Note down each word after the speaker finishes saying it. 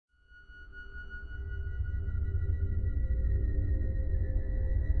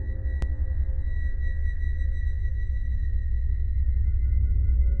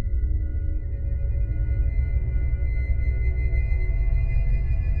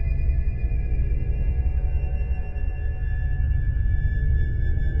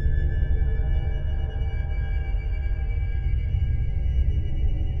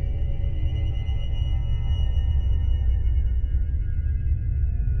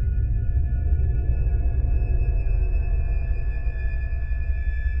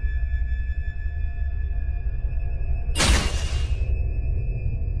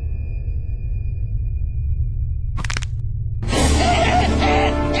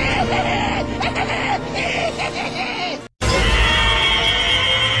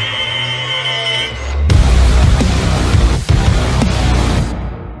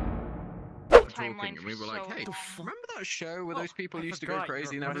those people used to go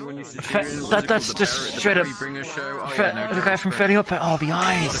crazy and everyone used to That's just straight up. The guy from Fairy Up. Oh, the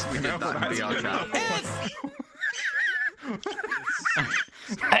eyes. We did that in VRChat.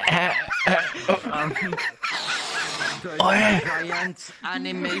 Giant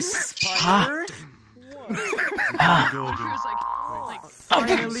anime spider.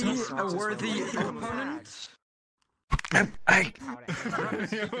 Finally, a worthy opponent.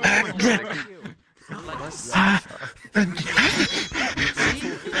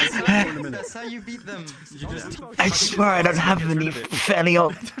 That's how you beat them. I swear I don't have any Fairy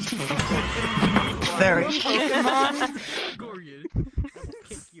Up. Fairy.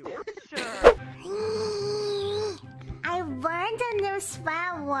 I learned a new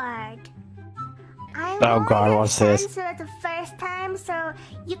swear word. Oh God, what's this? For the first time, so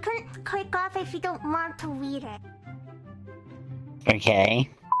you couldn't click off if you don't want to read it. Okay.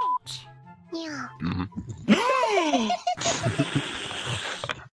 Yeah.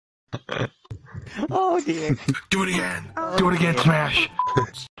 Oh dear. Do it again. Do it again, Smash.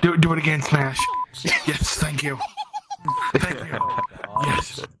 Do it again, Smash. Yes, thank you. Thank you.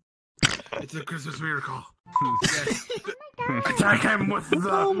 Yes. It's a Christmas miracle. Yes. Attack him with the.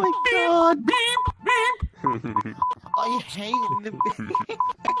 Oh my God. Beep beep. I hate the.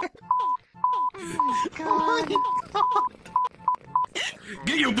 Oh my God.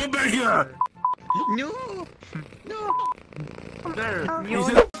 Get your butt back here. No. There. Oh,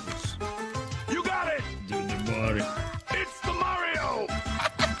 You got it. Do the body. It's the Mario.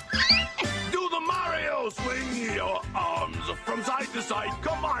 Do the Mario. Swing your arms from side to side.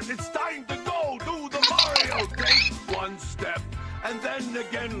 Come on, it's time to go. Do the Mario. Take one step and then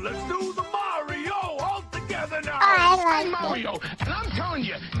again. Let's do the Mario all together now. I like Mario, and I'm telling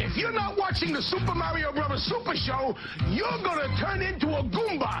you, if you're not watching the Super Mario Bros. Super Show, you're gonna turn into a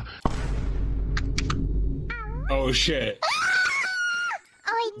Goomba. Oh shit.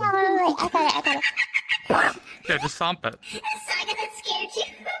 Oh wait, no, I got it. Yeah, just stomp it. So I got scared you.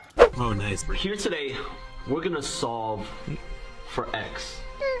 Oh nice. Here today, we're gonna solve for X,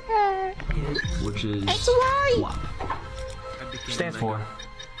 which is WAP. Stands for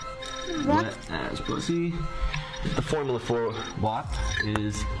wet as pussy. The formula for WAP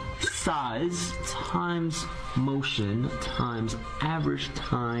is size times motion times average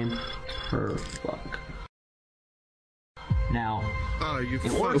time per fuck. Now,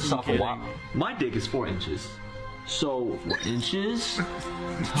 in order to solve for WAP, my dick is 4 inches. So 4 inches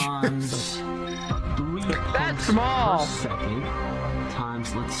times 3 pumps per second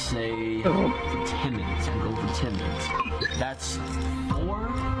times, let's say, 10 minutes. We'll go for 10 minutes. That's 4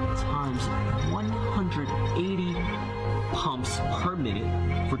 times 180 pumps per minute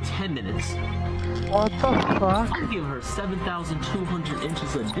for 10 minutes. What the fuck? I'm giving her 7,200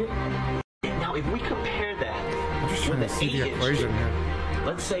 inches of dick. Now, if we compare that with the 8-inch dick,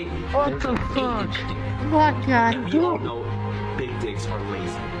 let's say What there's the an fuck? 8-inch dick. What And God? we all know big dicks are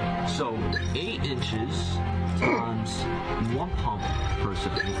lazy. So 8 inches times 1 pump per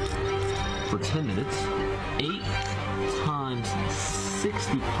second for 10 minutes. 8 times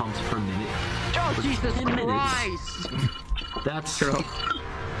 60 pumps per minute for 10 minutes. That's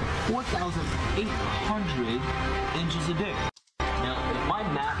 4,800 inches a dick. Now, if my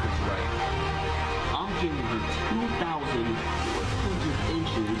math is right, I'm giving her 2,400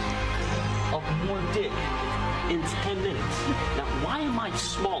 inches of more dick in 10 minutes. Now, why am I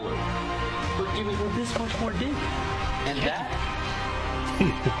smaller for giving her this much more dick? And that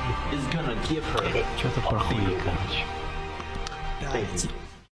is gonna give her a bigger punch. Thank you.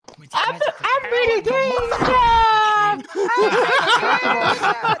 I'm really doing the job!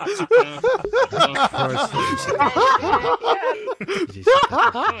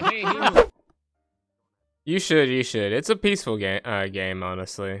 You should. It's a peaceful game,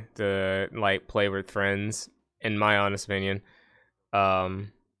 honestly, to like play with friends, in my honest opinion. But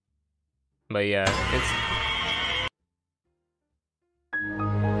yeah, it's.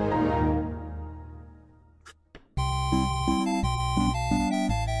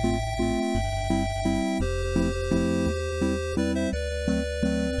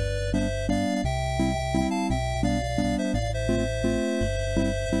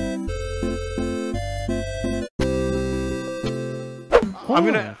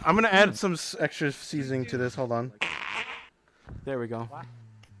 I'm gonna add some extra seasoning to this. Hold on. There we go.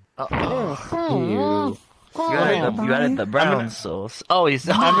 You added the brown sauce. Oh, he's.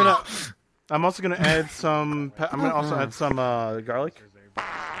 I'm also gonna add some. I'm gonna also add some garlic.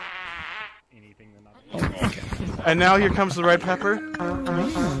 And now here comes the red pepper. Oh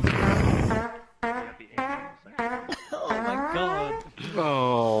my god.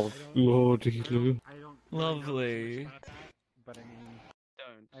 Oh, Lordy. Lovely.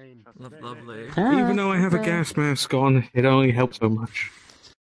 Lovely. Even though I have a gas mask on, it only helps so much.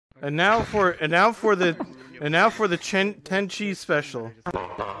 And now for the Tenchi special.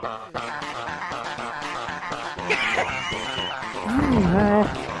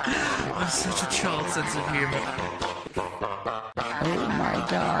 Oh, such a child sense of humor. Oh my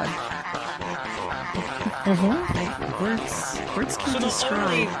god. Words can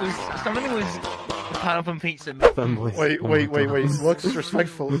describe. Something was pineapple pizza. Wait.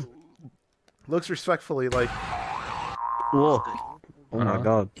 Looks respectfully like. Whoa. Oh my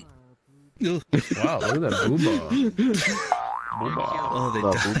god. Wow, look at that booba. Oh, they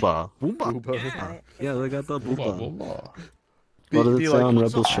got booba. Yeah, they got the booba. What does it say on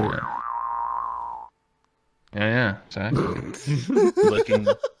Rebel shirt? Yeah, exactly. Looking.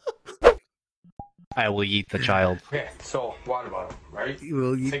 I will eat the child. Okay, so water bottle, right? You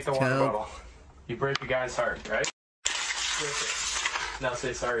will eat Take the the water child. bottle. You break the guy's heart, right? Now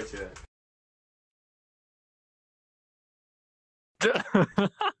say sorry to it.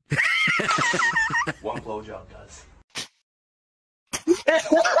 One blowjob, guys.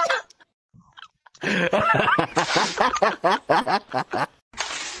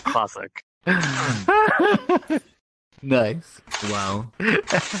 Classic. Nice. Wow.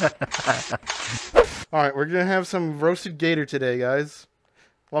 Alright, we're gonna have some roasted gator today, guys.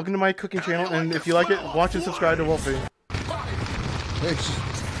 Welcome to my cooking channel, and if you like it, watch and subscribe to Wolfie.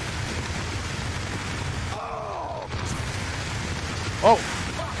 Oh!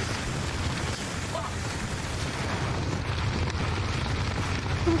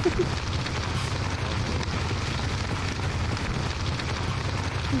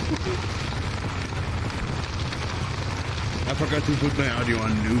 I forgot to put my audio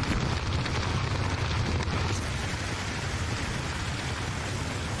on loop.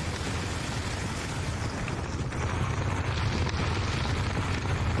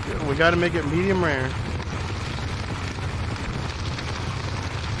 We gotta make it medium rare.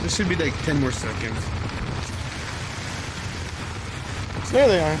 This should be like 10 more seconds. There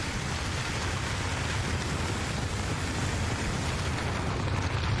they are.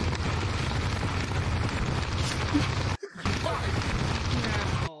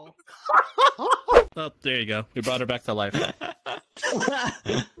 Oh, there you go. We brought her back to life.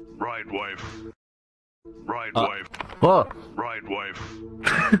 Right, wife. Right, wife. What? Right, wife.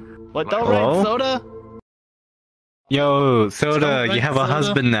 What? Don't write soda? Yo, Soda, you have a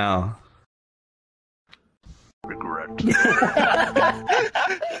husband now. Regret.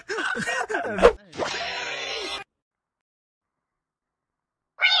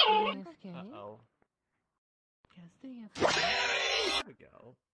 Uh-oh. There we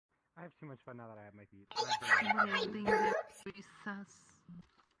go. I have too much fun now that I have my feet.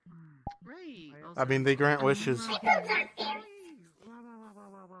 I mean, they grant wishes.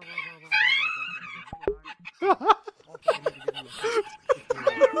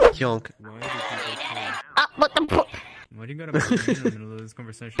 Yonk. What the? Why do you gotta put me in the middle of this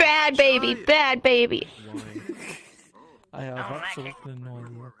conversation? Bad baby, bad baby. I have absolutely no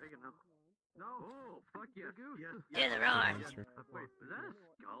idea. Do the roar.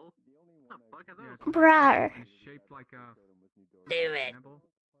 Brar. Do it.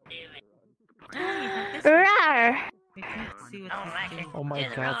 Rawr. Oh my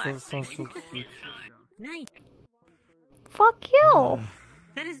god, that sounds so cute. Nice. Fuck you.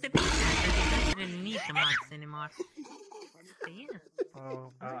 That is the piece that doesn't need the mods anymore.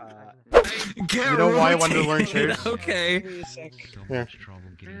 You know why I wanted to learn chairs? Okay. Here.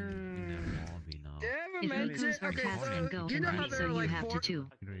 If we lose our cats and go hungry, so you have to too.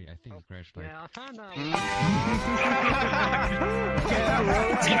 I think it crashed like... Yeah, I found out.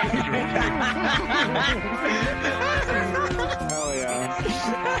 Hell yeah.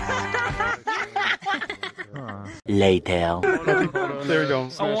 Later. There we go.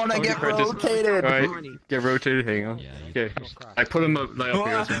 I wanna get rotated. Alright, get rotated, hang on. Okay. I put him up, like, up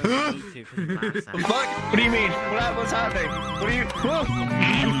here. Fuck? What do you mean? What's happening? What do you...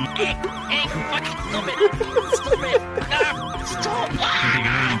 Hey, fucking stop it! Stop it! No! Stop!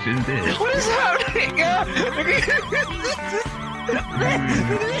 What is happening?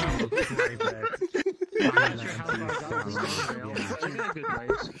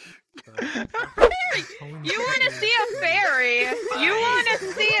 You want to see a fairy? You want to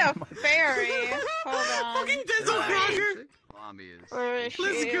see a fairy? Hold on. Fucking Denzel Crocker! Where is she?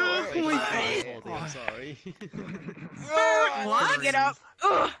 Let's go! Where is she? I'm sorry. What? Get up.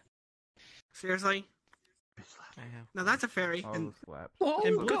 Ugh. Seriously? No, that's a fairy. And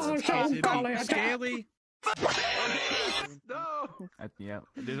God, scaly. No! Yeah.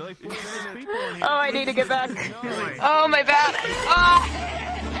 There's only 4 people in here. Oh, I need to get back. Oh, my bad. Oh.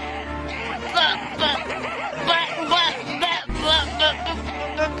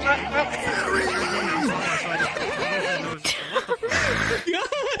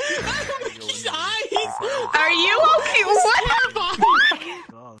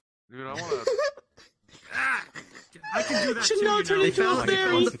 can do that Should too, not you turn know? into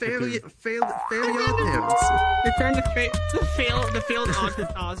a fairy. The Fairy Octaves. They turned the failed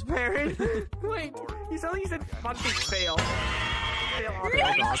Octatos parent. Wait, you said fucking fail. Fail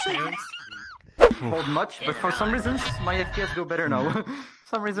Octatos. Hold much, but for some reasons, my FPS go better now.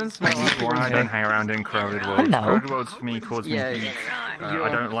 Some reasons, my I don't hang around in crowded worlds. Hello. Crowded worlds for me cause me heat. you I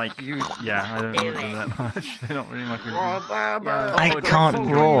don't like. Yeah, I don't like them that much. They're not really my favorite. I can't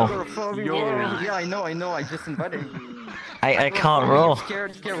roll. Yeah, I know. I just invited. I can't roll.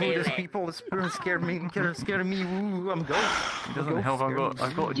 Scared who these people scared me. Ooh, I'm going. It doesn't help.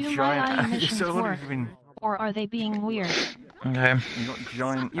 I've got a Do my giant. missions So what work? have you been? Or are they being weird? Okay. You got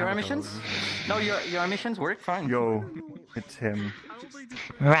giant. Your emissions? No, your emissions work fine. Yo, it's him.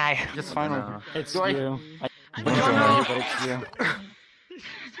 Right. Just fine. It's Do I- you. I don't know, but it's you.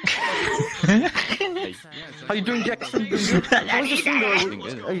 How you doing, Jackson? How was the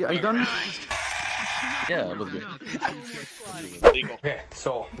single? Are you done? Yeah, it was good. Okay,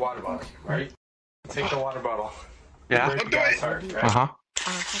 so water bottle, right? Take the water bottle. Yeah. Break the guy's heart, right?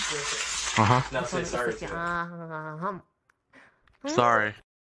 Now say sorry to it. Sorry.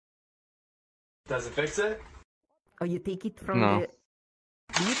 Does it fix it? Oh, you take it from No. the...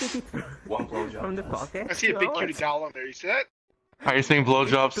 Do you take it One blowjob. from the pocket? I see a big cutie doll on there. You see that? Are you saying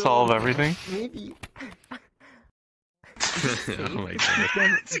blowjobs solve everything? Maybe. Oh my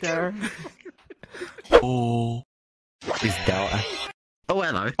god. There. Oh. Is Delta. Oh,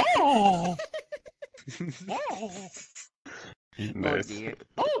 hello. Oh. Oh dear.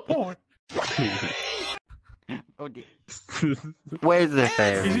 Oh, boy. Oh dear. Where's the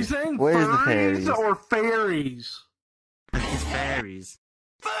fairy? Is he saying Where's the furries fairies? or fairies? It's fairies.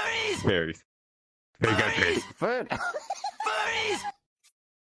 Fairies. There you go, fairies. Furries!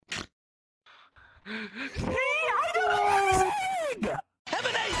 Have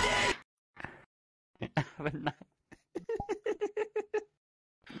a nice day!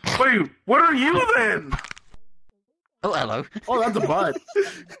 Wait, what are you then? Oh, hello. Oh, that's a butt.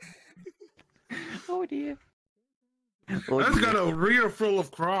 Oh dear. That's got a rear full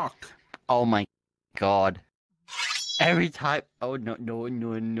of crock. Oh my god. Every time. Oh no.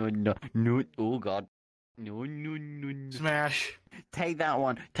 Oh god. No. Smash. Take that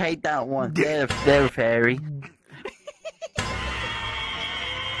one. There, fairy.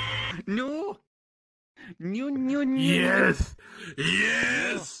 No. Yes.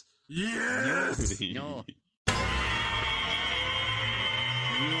 No.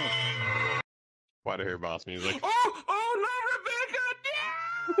 Why do I hear boss music? Oh no,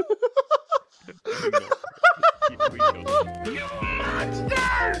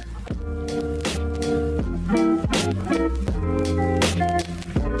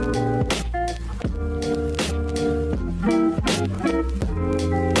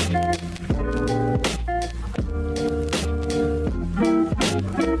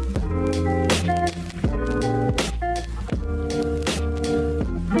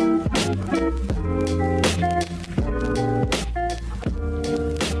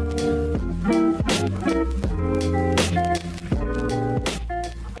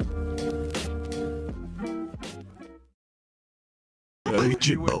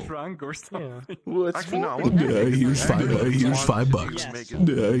 You were drunk or something. What's Actually, no, I here's $5. Here's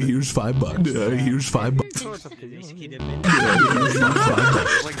 $5. Here's $5. Here's $5.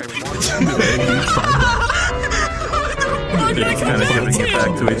 They're just kind of giving it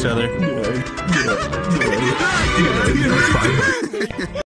back to each other.